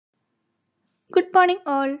Good morning,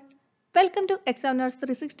 all. Welcome to Examiners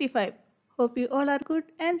 365. Hope you all are good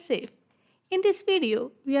and safe. In this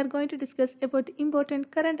video, we are going to discuss about the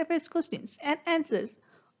important current affairs questions and answers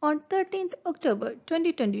on 13th October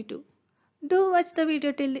 2022. Do watch the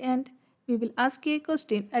video till the end. We will ask you a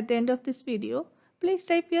question at the end of this video. Please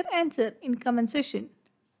type your answer in comment section.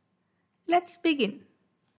 Let's begin.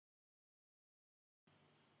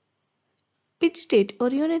 Which state or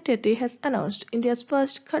union territory has announced India's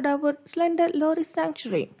first cadaver slender lorry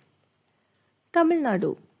sanctuary? Tamil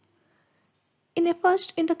Nadu. In a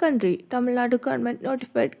first in the country, Tamil Nadu government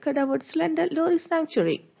notified Kadavud Slender Lorry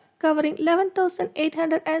Sanctuary, covering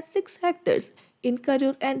 11,806 hectares in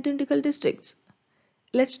Karur and Dindikal districts.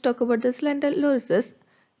 Let's talk about the slender lorises.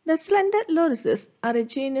 The slender lorises are a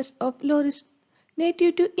genus of loris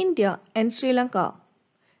native to India and Sri Lanka,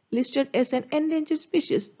 listed as an endangered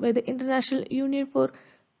species by the International Union for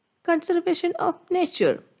Conservation of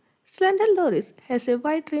Nature. Slender loris has a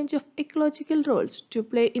wide range of ecological roles to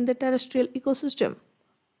play in the terrestrial ecosystem.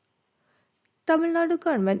 Tamil Nadu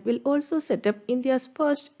government will also set up India's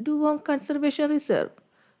first dugong conservation reserve.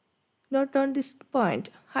 Note on this point,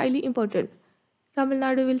 highly important. Tamil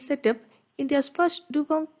Nadu will set up India's first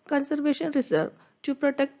dugong conservation reserve to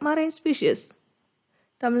protect marine species.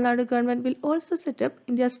 Tamil Nadu government will also set up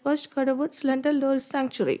India's first Kadavud slender loris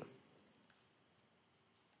sanctuary.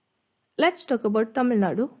 Let's talk about Tamil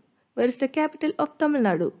Nadu. Where is the capital of Tamil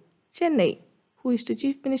Nadu? Chennai. Who is the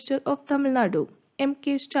Chief Minister of Tamil Nadu?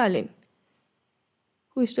 M.K. Stalin.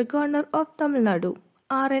 Who is the Governor of Tamil Nadu?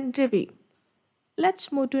 R.N. Ravi.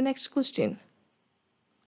 Let's move to next question.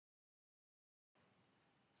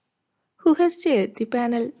 Who has chaired the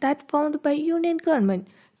panel that formed by Union government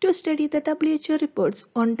to study the WHO reports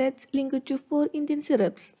on deaths linked to 4 Indian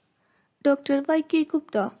syrups? Dr. Y.K.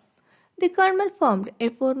 Gupta. The government formed a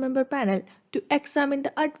 4-member panel to examine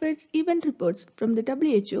the adverse event reports from the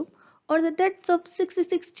WHO on the deaths of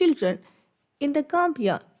 66 children in the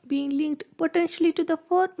Gambia being linked potentially to the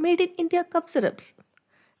 4 Made in India cup syrups.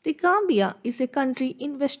 The Gambia is a country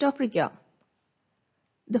in West Africa.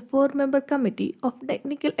 The 4-member committee of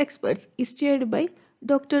technical experts is chaired by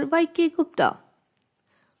Dr. Y.K. Gupta,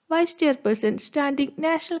 Vice Chairperson, Standing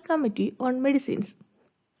National Committee on Medicines.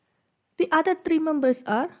 The other 3 members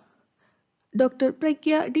are Dr.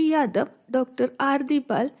 Pragya D. Yadav, Dr. R.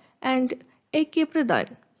 Dipal, and A.K.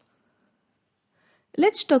 Pradhan.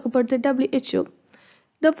 Let's talk about the WHO.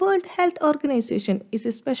 The World Health Organization is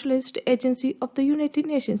a specialized agency of the United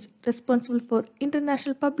Nations responsible for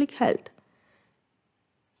international public health.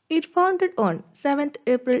 It founded on 7th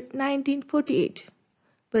April 1948.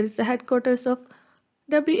 Where is the headquarters of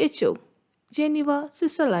WHO? Geneva,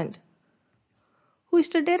 Switzerland. Who is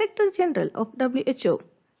the Director General of WHO?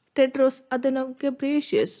 Tedros Adhanom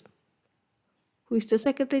Ghebreyesus. Who is the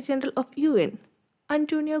Secretary General of UN?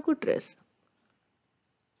 Antonio Guterres.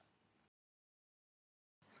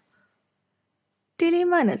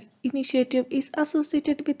 Telemanas initiative is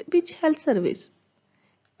associated with which health service?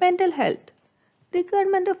 Mental health. The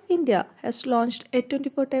Government of India has launched a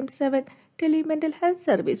 24/7 telemental health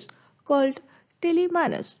service called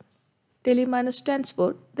Telemanas. Telemanas stands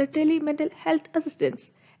for the Telemental Health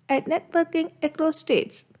Assistance and Networking Across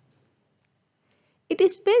States. It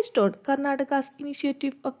is based on Karnataka's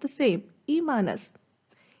initiative of the same, eManas.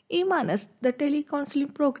 eManas, the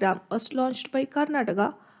telecounseling program, was launched by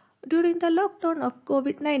Karnataka during the lockdown of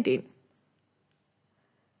COVID-19.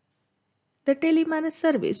 The Telemanas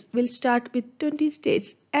service will start with 20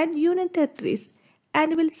 states and union territories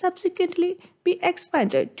and will subsequently be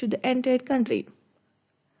expanded to the entire country.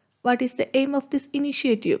 What is the aim of this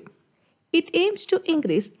initiative? It aims to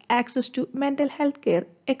increase access to mental health care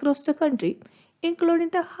across the country, including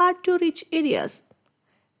the hard-to-reach areas.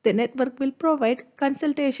 The network will provide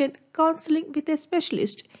consultation, counseling with a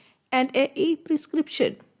specialist, and a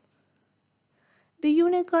e-prescription. The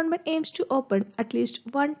Union government aims to open at least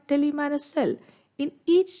one Telemanas cell in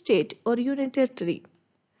each state or union territory.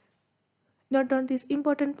 Note down these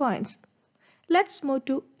important points. Let's move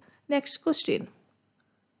to next question.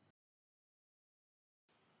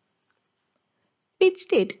 Which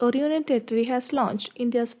state or union territory has launched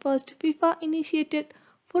India's first FIFA-initiated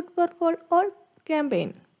Football for All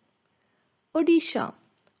campaign? Odisha.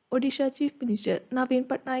 Odisha Chief Minister Naveen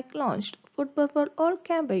Patnaik launched Football for All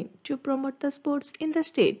campaign to promote the sports in the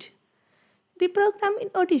state. The program in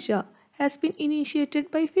Odisha has been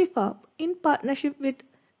initiated by FIFA in partnership with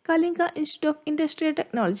Kalinga Institute of Industrial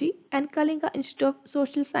Technology and Kalinga Institute of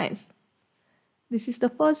Social Science. This is the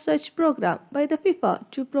first such program by the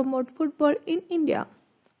FIFA to promote football in India.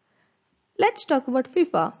 Let's talk about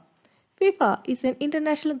FIFA. FIFA is an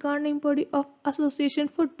international governing body of association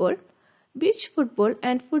football. beach football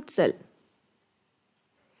and futsal.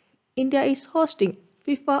 India is hosting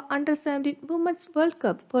FIFA Under-17 Women's World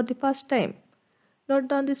Cup for the first time. Note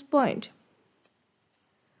down this point.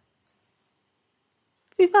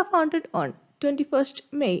 FIFA founded on 21st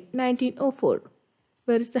May 1904.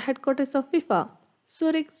 Where is the headquarters of FIFA?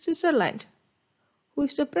 Zurich, Switzerland. Who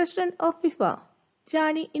is the president of FIFA?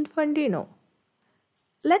 Gianni Infantino.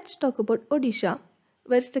 Let's talk about Odisha.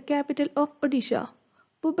 Where is the capital of Odisha?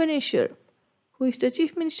 Bhubaneswar. Who is the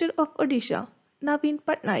chief minister of Odisha? Naveen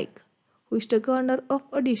Patnaik. Who is the governor of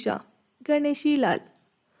Odisha? Ganeshi Lal.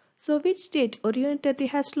 So which state or union territory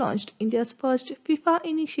has launched India's first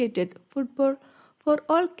FIFA-initiated Football for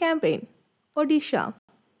All campaign? Odisha.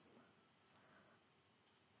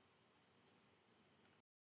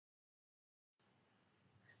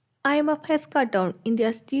 IMF has cut down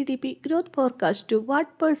India's GDP growth forecast to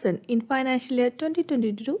what percent in financial year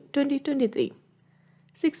 2022-2023?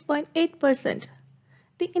 6.8%.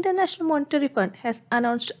 The International Monetary Fund has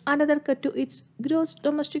announced another cut to its gross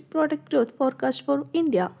domestic product growth forecast for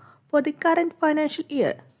India for the current financial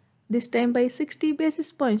year, this time by 60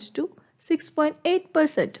 basis points to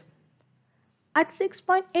 6.8%. At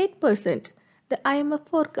 6.8%, the IMF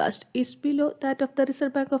forecast is below that of the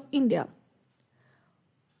Reserve Bank of India.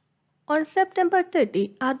 On September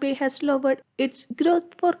 30, RBI has lowered its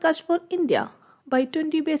growth forecast for India by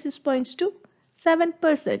 20 basis points to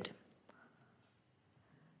 7%.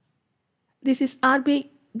 This is RBI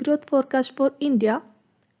growth forecast for India,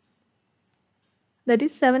 that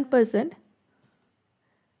is 7%,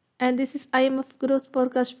 and this is IMF growth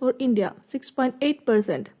forecast for India,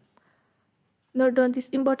 6.8%. Note down this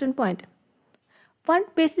important point. 1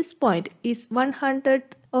 basis point is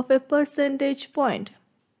 1/100th of a percentage point.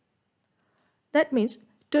 That means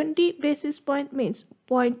 20 basis point means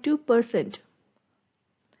 0.2%.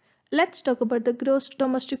 Let's talk about the gross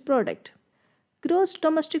domestic product. Gross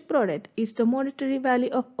domestic product is the monetary value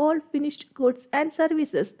of all finished goods and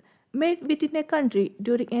services made within a country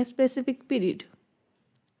during a specific period.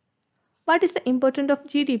 What is the importance of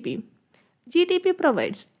GDP? GDP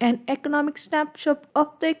provides an economic snapshot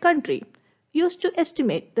of the country used to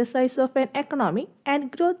estimate the size of an economy and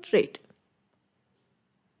growth rate.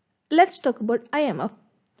 Let's talk about IMF.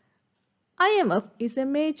 IMF is a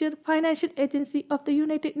major financial agency of the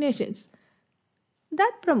United Nations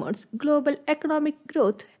that promotes global economic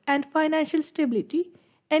growth and financial stability,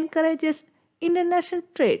 encourages international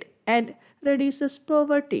trade, and reduces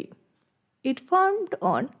poverty. It formed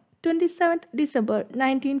on 27th December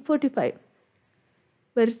 1945.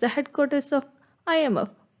 Where is the headquarters of IMF?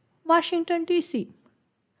 Washington, D.C.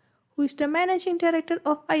 Who is the managing director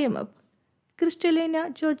of IMF?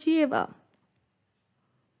 Kristalina Georgieva.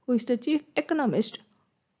 Who is the chief economist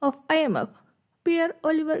of IMF?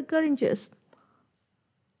 Pierre-Olivier Gourinchas.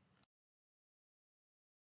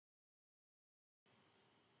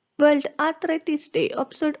 World Arthritis Day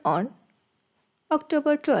observed on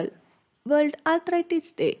October 12. World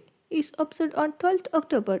Arthritis Day is observed on 12th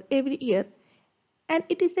October every year, and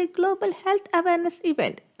it is a global health awareness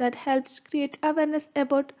event that helps create awareness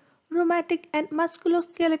about rheumatic and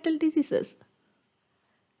musculoskeletal diseases.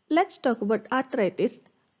 Let's talk about arthritis.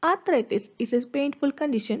 Arthritis is a painful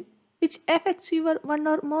condition which affects your one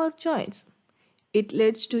or more joints. It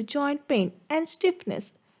leads to joint pain and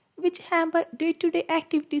stiffness, which hamper day-to-day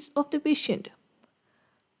activities of the patient.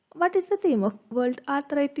 What is the theme of World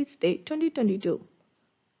Arthritis Day 2022?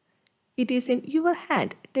 It is in your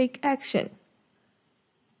hand, take action.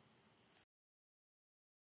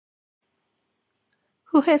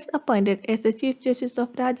 Who has appointed as the Chief Justice of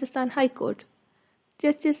Rajasthan High Court?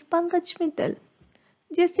 Justice Pankaj Mittal.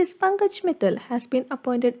 Justice Pankaj Mittal has been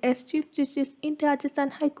appointed as Chief Justice in Rajasthan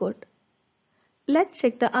High Court. Let's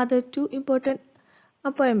check the other two important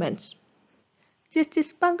appointments.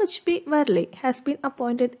 Justice Pankaj B. Varli has been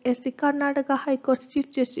appointed as the Karnataka High Court's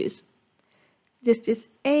Chief Justice. Justice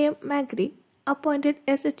A. M. Magri appointed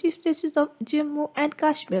as the Chief Justice of Jammu and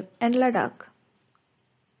Kashmir and Ladakh.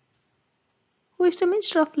 Who is the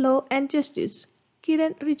Minister of Law and Justice?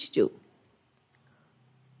 Kiran Rijiju.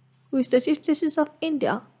 Who is the Chief Justice of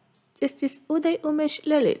India? Justice Uday Umesh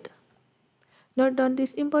Lalit. Note down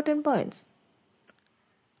these important points.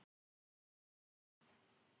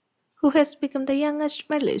 Who has become the youngest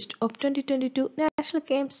medalist of 2022 National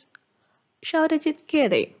Games? Shaurajit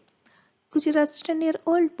Kere. Gujarat's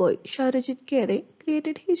 10-year-old boy Shaurajit Kere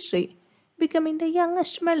created history, becoming the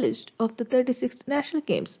youngest medalist of the 36th National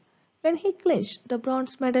Games when he clinched the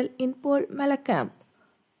bronze medal in pole Malakam.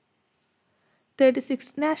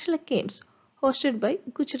 36th National Games hosted by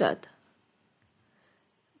Gujarat.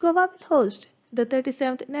 Goa will host the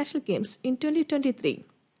 37th National Games in 2023.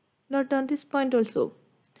 Note down this point also.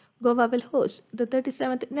 Goa will host the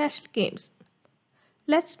 37th National Games.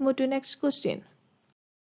 Let's move to next question.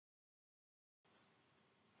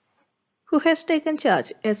 Who has taken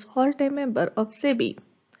charge as whole-time member of SEBI?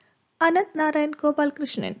 Anant Narayan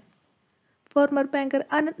Gopalakrishnan. Former banker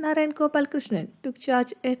Anant Narayan Gopalakrishnan took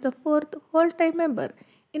charge as the fourth whole-time member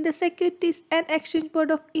in the Securities and Exchange Board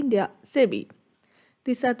of India (SEBI).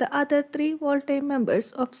 These are the other three whole-time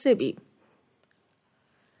members of SEBI.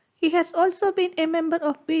 He has also been a member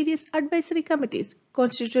of various advisory committees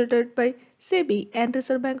constituted by SEBI and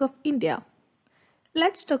Reserve Bank of India.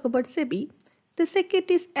 Let's talk about SEBI. The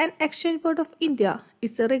Securities and Exchange Board of India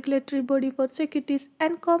is a regulatory body for securities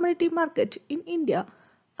and commodity market in India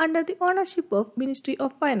under the ownership of Ministry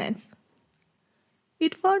of Finance.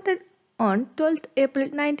 It founded on 12th April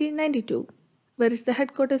 1992. Where is the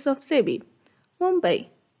headquarters of SEBI? Mumbai.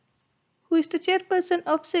 Who is the chairperson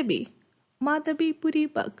of SEBI? Madhabi Puri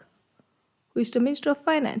Bag. Who is the Minister of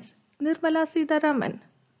Finance? Nirmala Sitharaman.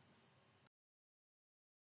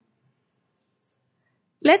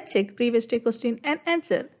 Let's check previous day question and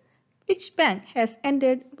answer. Which bank has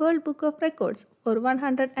entered World Book of Records for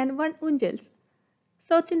 101 Unjals?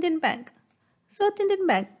 South Indian Bank. South Indian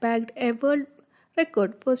Bank bagged a world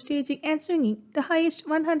record for staging and swinging the highest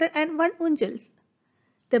 101 Unjals.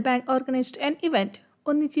 The bank organized an event,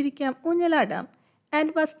 Onnichirikam Unjaladam,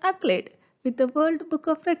 and was acclaimed with the World Book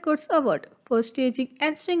of Records Award for staging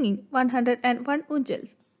and swinging 101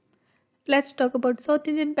 Unjals. Let's talk about South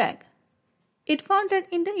Indian Bank. It founded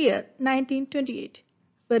in the year 1928.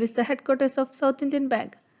 Where is the headquarters of South Indian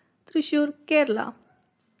Bank? Thrissur, Kerala.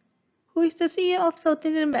 Who is the CEO of South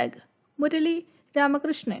Indian Bank? Murali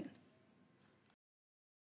Ramakrishnan.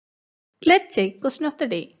 Let's check question of the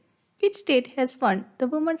day. Which state has won the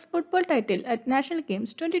women's football title at National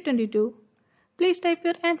Games 2022? Please type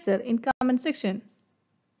your answer in comment section.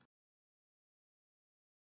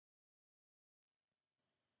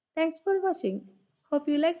 Thanks for watching. Hope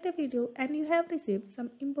you liked the video and you have received some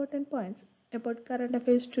important points about current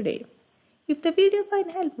affairs today. If the video find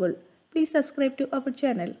helpful, please subscribe to our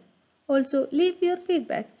channel. Also, leave your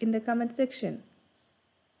feedback in the comment section.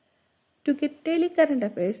 To get daily current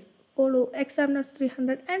affairs, follow Exam Notes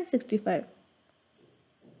 365.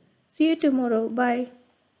 See you tomorrow. Bye.